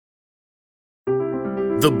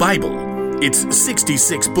The Bible. It's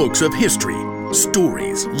 66 books of history,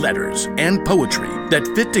 stories, letters, and poetry that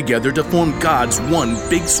fit together to form God's one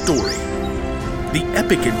big story. The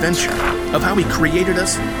epic adventure of how He created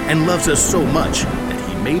us and loves us so much that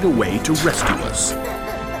He made a way to rescue us.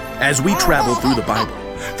 As we travel through the Bible,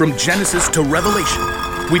 from Genesis to Revelation,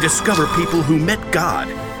 we discover people who met God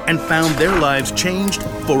and found their lives changed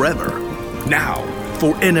forever. Now,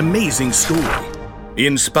 for an amazing story,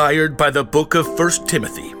 inspired by the book of 1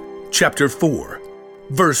 Timothy, chapter 4,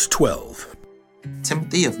 verse 12.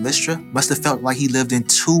 Timothy of Lystra must have felt like he lived in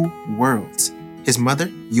two worlds. His mother,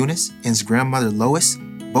 Eunice, and his grandmother, Lois,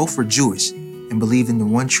 both were Jewish and believed in the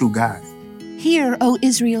one true God. Hear, O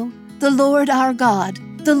Israel, the Lord our God,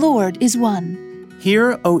 the Lord is one.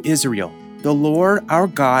 Hear, O Israel, the Lord our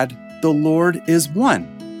God, the Lord is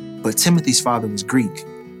one. But Timothy's father was Greek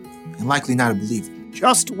and likely not a believer.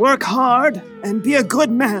 Just work hard and be a good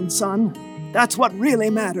man, son. That's what really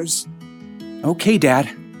matters. Okay, Dad.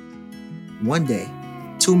 One day,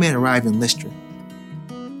 two men arrived in Lystra.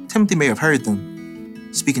 Timothy may have heard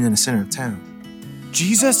them speaking in the center of town.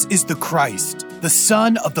 Jesus is the Christ, the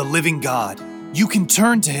Son of the living God. You can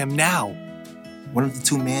turn to Him now. One of the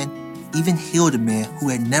two men even healed a man who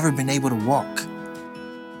had never been able to walk.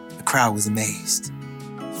 The crowd was amazed.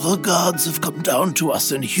 The gods have come down to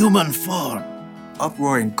us in human form.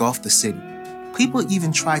 Uproar engulfed the city. People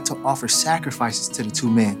even tried to offer sacrifices to the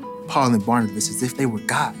two men, Paul and Barnabas, as if they were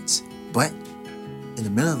gods. But in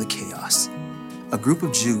the middle of the chaos, a group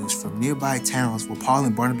of Jews from nearby towns where Paul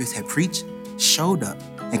and Barnabas had preached showed up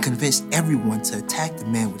and convinced everyone to attack the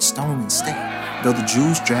man with stone instead. Though the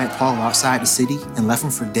Jews dragged Paul outside the city and left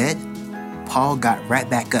him for dead, Paul got right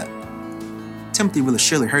back up. Timothy really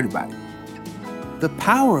surely heard about it. The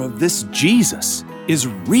power of this Jesus is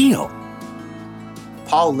real.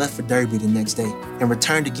 Paul left for Derbe the next day and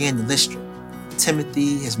returned again to Lystra.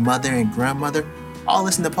 Timothy, his mother, and grandmother all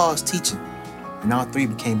listened to Paul's teaching, and all three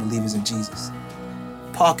became believers in Jesus.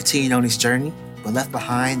 Paul continued on his journey, but left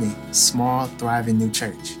behind a small, thriving new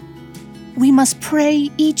church. We must pray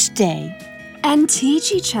each day. And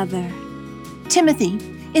teach each other. Timothy,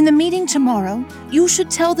 in the meeting tomorrow, you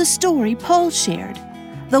should tell the story Paul shared.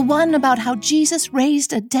 The one about how Jesus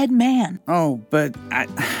raised a dead man. Oh, but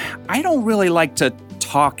I don't really like to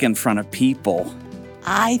talk in front of people.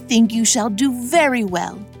 I think you shall do very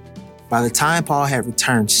well. By the time Paul had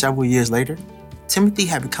returned several years later, Timothy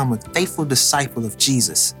had become a faithful disciple of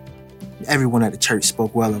Jesus. Everyone at the church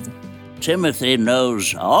spoke well of him. Timothy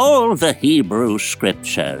knows all the Hebrew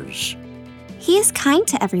scriptures. He is kind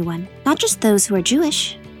to everyone, not just those who are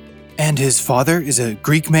Jewish. And his father is a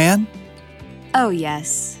Greek man? Oh,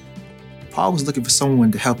 yes. Paul was looking for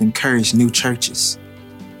someone to help encourage new churches.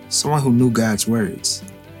 Someone who knew God's words.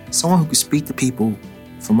 Someone who could speak to people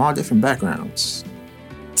from all different backgrounds.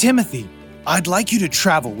 Timothy, I'd like you to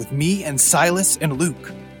travel with me and Silas and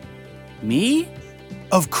Luke. Me?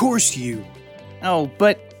 Of course you. Oh,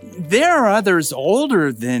 but there are others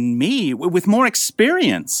older than me with more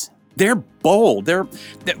experience. They're bold. They're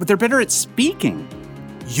better at speaking.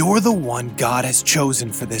 You're the one God has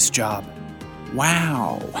chosen for this job.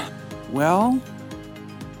 Wow. Well,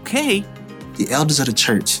 okay. The elders of the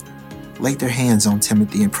church laid their hands on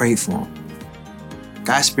Timothy and prayed for him.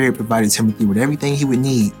 God's Spirit provided Timothy with everything he would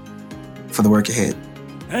need for the work ahead.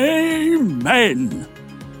 Amen.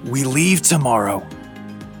 We leave tomorrow.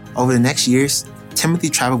 Over the next years, Timothy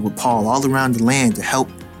traveled with Paul all around the land to help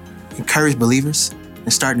encourage believers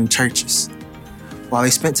and start new churches. While they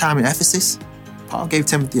spent time in Ephesus, Paul gave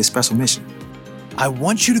Timothy a special mission. I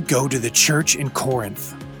want you to go to the church in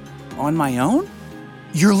Corinth. On my own?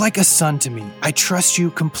 You're like a son to me. I trust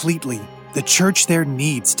you completely. The church there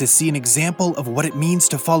needs to see an example of what it means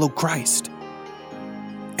to follow Christ.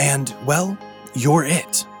 And, well, you're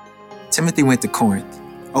it. Timothy went to Corinth.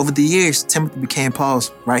 Over the years, Timothy became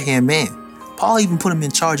Paul's right-hand man. Paul even put him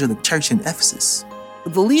in charge of the church in Ephesus.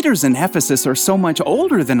 The leaders in Ephesus are so much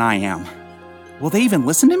older than I am. Will they even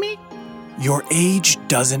listen to me? Your age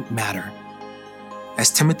doesn't matter. As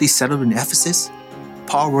Timothy settled in Ephesus,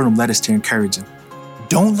 Paul wrote him letters to encourage him.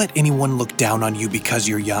 Don't let anyone look down on you because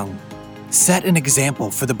you're young. Set an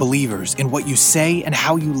example for the believers in what you say and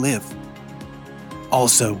how you live.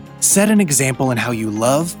 Also, set an example in how you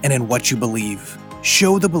love and in what you believe.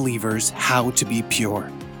 Show the believers how to be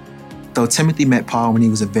pure. Though Timothy met Paul when he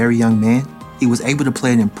was a very young man, he was able to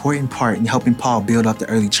play an important part in helping Paul build up the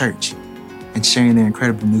early church and sharing their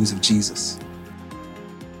incredible news of Jesus.